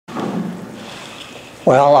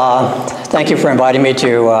Well, thank you for inviting me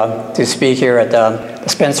to speak here at the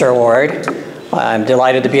Spencer Award. I'm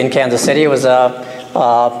delighted to be in Kansas City. It was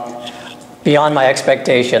beyond my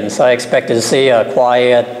expectations. I expected to see a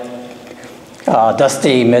quiet,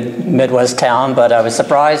 dusty Midwest town, but I was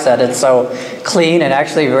surprised that it's so clean and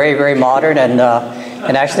actually very, very modern, and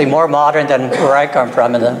actually more modern than where I come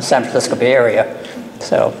from in the San Francisco Bay Area.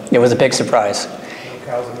 So it was a big surprise. No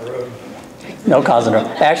cows on the road. No cows on the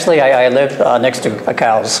road. Actually, I live next to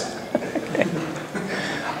cows.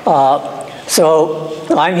 So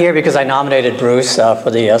I'm here because I nominated Bruce for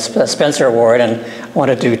the Spencer Award, and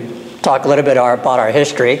wanted to talk a little bit about our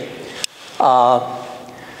history.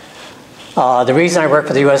 The reason I work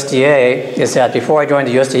for the USDA is that before I joined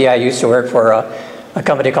the USDA, I used to work for a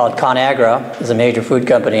company called ConAgra. It's a major food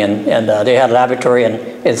company, and they had a laboratory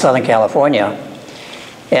in Southern California.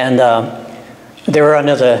 And they were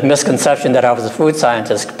under the misconception that I was a food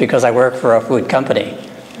scientist because I worked for a food company.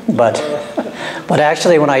 But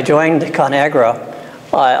actually, when I joined ConAgra,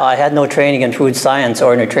 I had no training in food science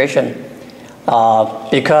or nutrition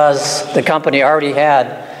because the company already had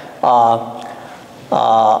a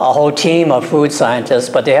whole team of food scientists,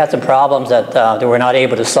 but they had some problems that they were not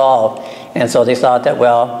able to solve. And so they thought that,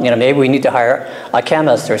 well, maybe we need to hire a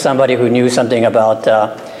chemist or somebody who knew something about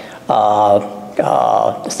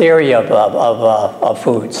theory of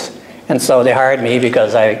foods. And so they hired me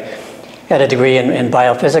because I had a degree in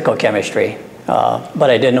biophysical chemistry, but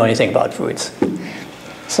I didn't know anything about foods.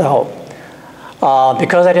 So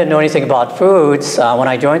because I didn't know anything about foods, when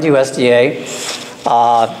I joined the USDA,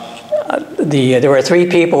 there were 3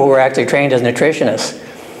 people who were actually trained as nutritionists.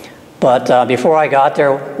 But before I got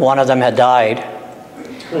there, one of them had died.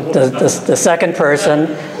 The second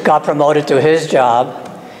person got promoted to his job,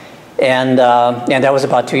 and that was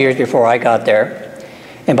about 2 years before I got there.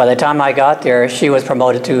 And by the time I got there, she was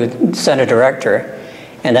promoted to center director.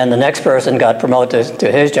 And then the next person got promoted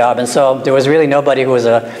to his job. And so there was really nobody who was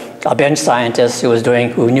a bench scientist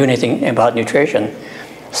who knew anything about nutrition.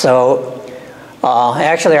 So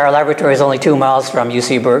actually our laboratory is only 2 miles from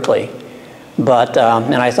UC Berkeley. But,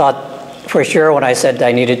 and I thought for sure when I said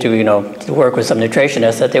I needed to work with some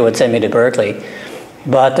nutritionists that they would send me to Berkeley.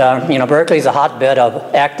 But Berkeley is a hotbed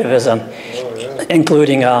of activism,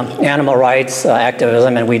 including animal rights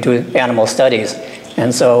activism, and we do animal studies.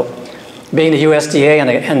 And so being the USDA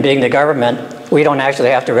and being the government, we don't actually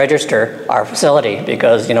have to register our facility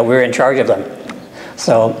because we're in charge of them.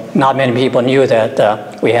 So not many people knew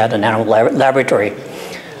that we had an animal laboratory.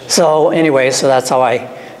 So anyway, so that's how I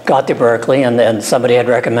got to Berkeley, and then somebody had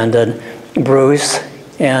recommended Bruce,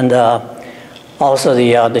 and also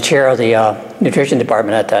the chair of the nutrition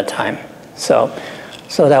department at that time. So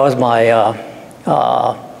that was my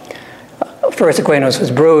first acquaintance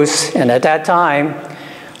with Bruce, and at that time,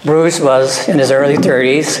 Bruce was in his early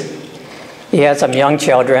 30s. He had some young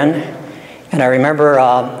children, and I remember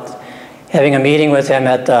having a meeting with him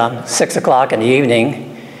at 6 o'clock in the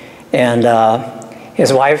evening, and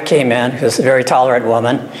his wife came in, who's a very tolerant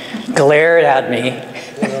woman, glared at me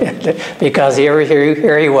because here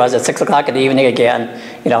he was at 6 o'clock in the evening again,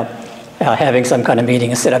 having some kind of meeting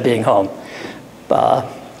instead of being home.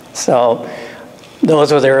 So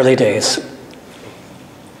those were the early days.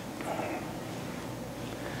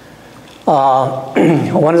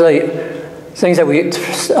 One of the things that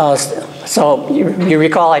so you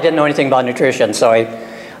recall I didn't know anything about nutrition, so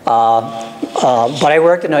but I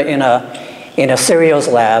worked in a cereals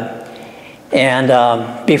lab,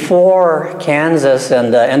 and before Kansas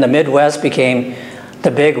and the Midwest became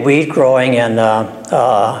the big wheat growing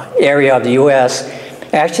area of the U.S.,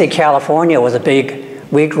 actually California was a big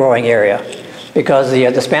wheat growing area because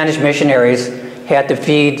the Spanish missionaries had to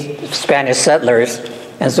feed Spanish settlers,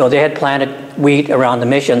 and so they had planted wheat around the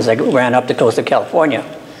missions that ran up the coast of California.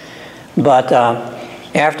 But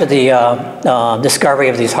after the discovery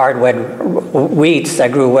of these hard-wed wheats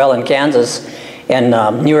that grew well in Kansas and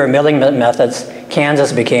newer milling methods,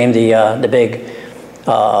 Kansas became the big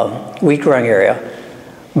wheat growing area.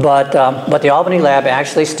 But the Albany lab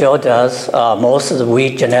actually still does most of the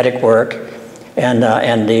wheat genetic work and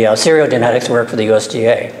the cereal genetics work for the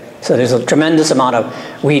USDA. So there's a tremendous amount of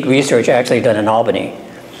wheat research actually done in Albany.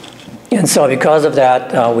 And so because of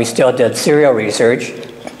that, we still did cereal research.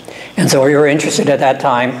 And so we were interested at that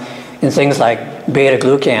time in things like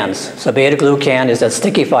beta-glucans. So beta-glucan is that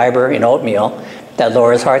sticky fiber in oatmeal that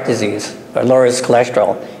lowers heart disease, or lowers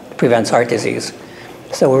cholesterol, prevents heart disease.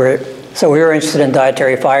 So we were interested in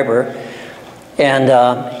dietary fiber.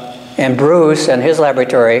 And Bruce and his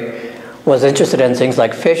laboratory was interested in things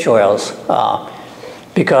like fish oils,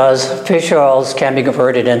 because fish oils can be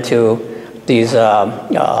converted into these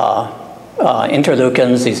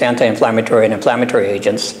interleukins, these anti-inflammatory and inflammatory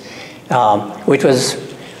agents, which was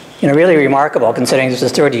really remarkable considering this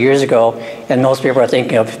was 30 years ago, and most people are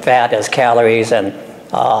thinking of fat as calories and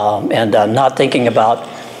not thinking about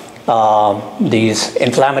these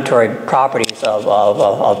inflammatory properties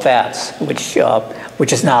of fats,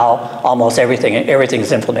 which is now almost everything.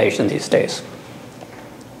 Everything's inflammation these days.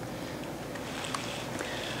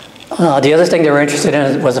 The other thing they were interested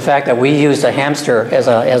in was the fact that we used a hamster as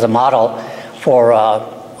a model for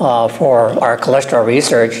our cholesterol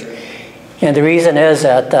research, and the reason is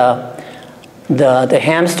that the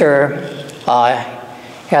hamster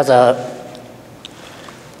has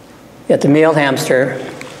the male hamster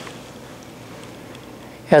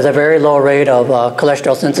has a very low rate of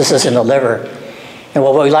cholesterol synthesis in the liver. And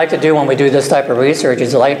what we like to do when we do this type of research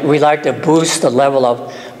is we like to boost the level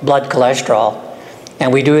of blood cholesterol.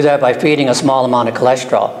 And we do that by feeding a small amount of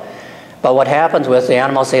cholesterol. But what happens with the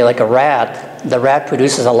animal, say like a rat, the rat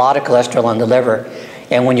produces a lot of cholesterol in the liver.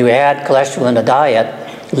 And when you add cholesterol in the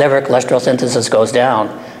diet, liver cholesterol synthesis goes down.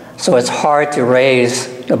 So it's hard to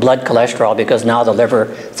raise the blood cholesterol because now the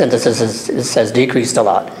liver synthesis has decreased a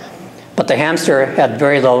lot. But the hamster had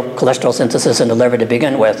very low cholesterol synthesis in the liver to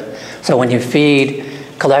begin with. So when you feed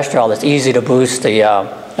cholesterol, it's easy to boost the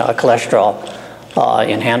cholesterol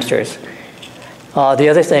in hamsters. The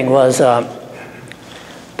other thing was the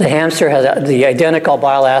hamster has the identical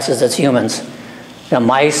bile acids as humans.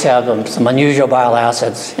 Mice have some unusual bile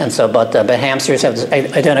acids, and so but hamsters have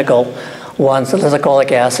identical ones: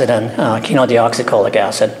 lithocholic acid and chenodeoxycholic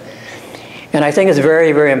acid. And I think it's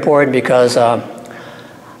very, very important because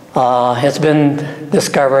it's been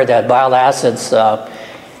discovered that bile acids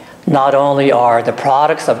not only are the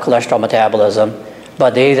products of cholesterol metabolism,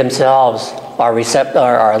 but they themselves are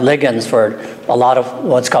ligands for a lot of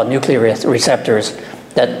what's called nuclear receptors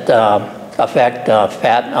that affect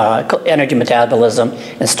fat, energy metabolism,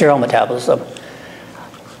 and sterol metabolism.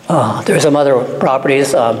 There are some other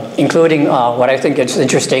properties, including what I think is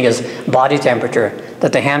interesting is body temperature,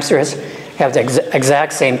 that the hamsters have the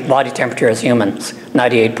exact same body temperature as humans,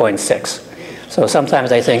 98.6. So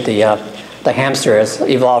sometimes I think the hamster has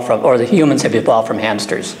evolved from, or the humans have evolved from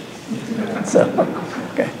hamsters. So,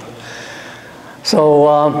 okay.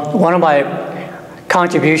 So one of my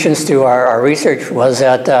contributions to our research was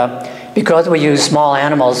that because we use small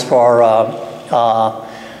animals for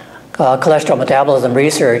cholesterol metabolism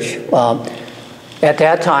research, at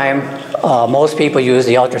that time most people used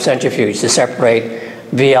the ultracentrifuge to separate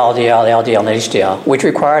VLDL, LDL, and HDL, which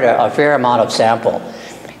required a fair amount of sample.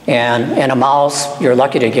 And in a mouse, you're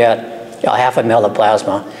lucky to get half a mil of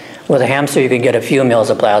plasma. With a hamster, you can get a few mils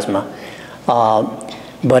of plasma.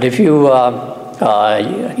 But if you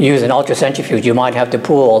use an ultracentrifuge, you might have to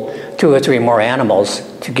pool 2 or 3 more animals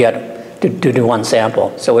to do one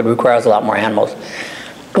sample. So it requires a lot more animals.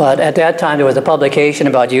 But at that time, there was a publication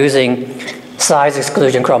about using size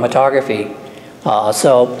exclusion chromatography.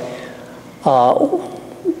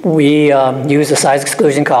 We use a size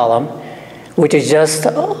exclusion column, which is just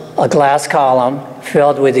a glass column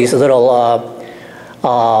filled with these little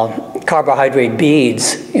carbohydrate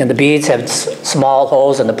beads, and the beads have small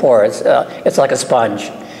holes in the pores. It's like a sponge,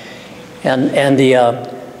 and the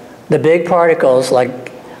big particles like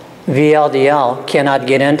VLDL cannot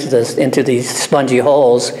get into these spongy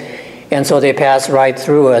holes, and so they pass right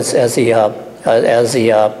through as the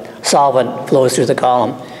solvent flows through the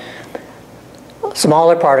column.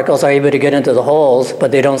 Smaller particles are able to get into the holes,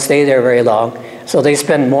 but they don't stay there very long, so they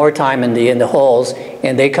spend more time in the holes,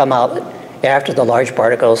 and they come out after the large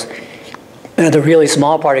particles. And the really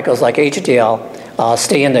small particles like HDL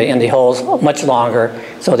stay in the holes much longer,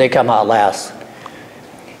 so they come out last.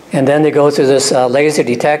 And then they go through this laser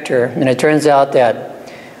detector, and it turns out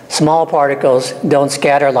that small particles don't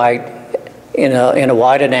scatter light in a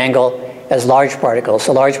wide an angle as large particles.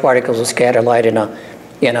 So large particles will scatter light in a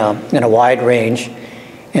wide range.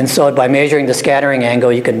 And so by measuring the scattering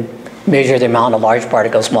angle, you can measure the amount of large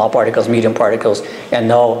particles, small particles, medium particles, and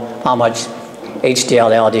know how much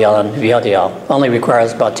HDL, LDL, and VLDL. Only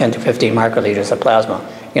requires about 10 to 15 microliters of plasma,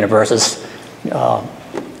 versus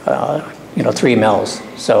 3 mils.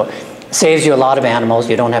 So it saves you a lot of animals.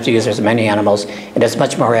 You don't have to use as many animals, and it's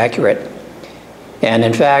much more accurate. And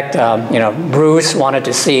in fact, Bruce wanted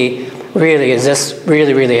to see, really, is this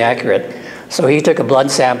really, really accurate? So he took a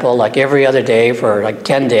blood sample like every other day for like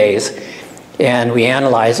 10 days, and we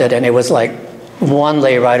analyzed it, and it was like one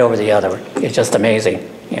lay right over the other. It's just amazing,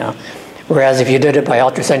 Whereas if you did it by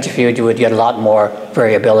ultracentrifuge, you would get a lot more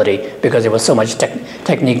variability because it was so much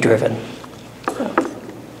technique driven.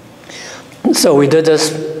 So we did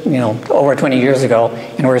this, over 20 years ago,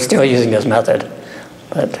 and we're still using this method.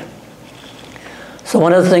 But So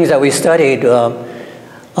one of the things that we studied,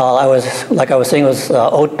 like I was saying, was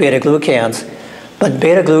oat beta-glucans. But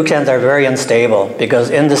beta-glucans are very unstable because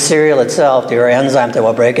in the cereal itself, there are enzymes that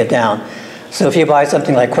will break it down. So if you buy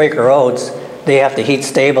something like Quaker Oats, they have to heat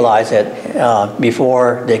stabilize it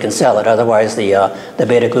before they can sell it. Otherwise, the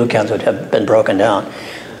beta-glucans would have been broken down.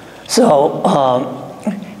 So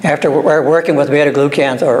after working with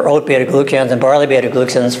beta-glucans or oat beta-glucans and barley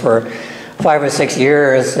beta-glucans for 5 or 6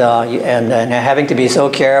 years and having to be so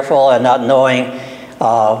careful and not knowing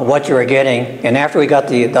what you were getting, and after we got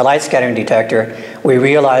the light scattering detector, we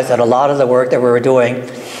realized that a lot of the work that we were doing,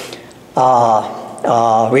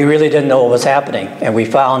 we really didn't know what was happening, and we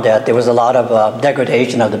found that there was a lot of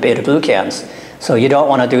degradation of the beta-glucans. So you don't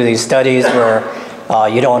want to do these studies where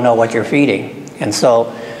you don't know what you're feeding. And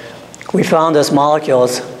so we found this molecule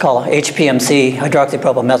called HPMC,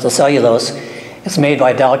 hydroxypropylmethylcellulose. It's made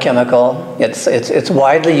by Dow Chemical. It's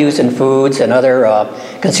widely used in foods and other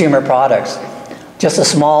consumer products. Just a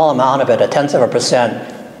small amount of it,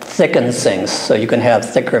 0.1%, thickens things. So you can have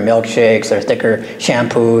thicker milkshakes or thicker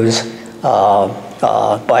shampoos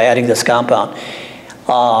by adding this compound.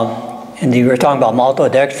 And you were talking about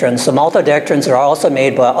maltodextrins. So maltodextrins are also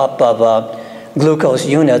made up of glucose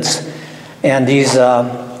units. And these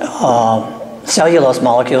cellulose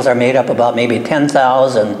molecules are made up about maybe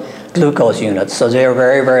 10,000 glucose units. So they're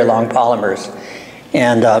very, very long polymers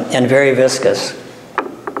and very viscous.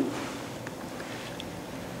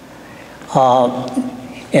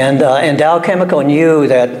 And Dow Chemical knew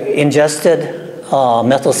that ingested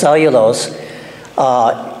methylcellulose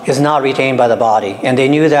is not retained by the body. And they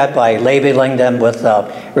knew that by labeling them with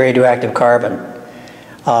radioactive carbon.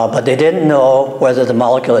 But they didn't know whether the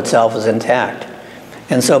molecule itself was intact.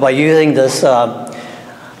 And so by using this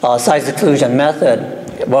size exclusion method,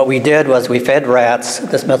 what we did was we fed rats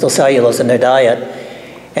this methylcellulose in their diet.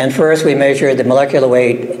 And first we measured the molecular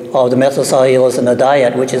weight of the methylcellulose in the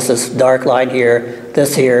diet, which is this dark line here,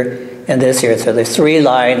 and this here. So there's 3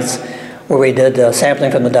 lines where we did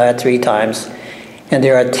sampling from the diet 3 times. And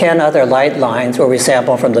there are 10 other light lines where we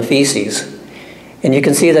sample from the feces. And you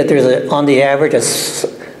can see that there's, on the average, a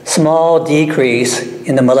small decrease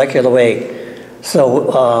in the molecular weight.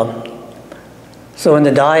 So, so in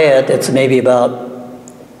the diet, it's maybe about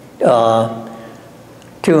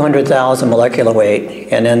 200,000 molecular weight,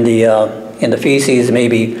 and in the feces,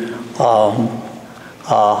 maybe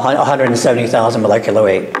 170,000 molecular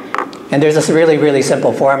weight. And there's this really, really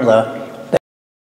simple formula.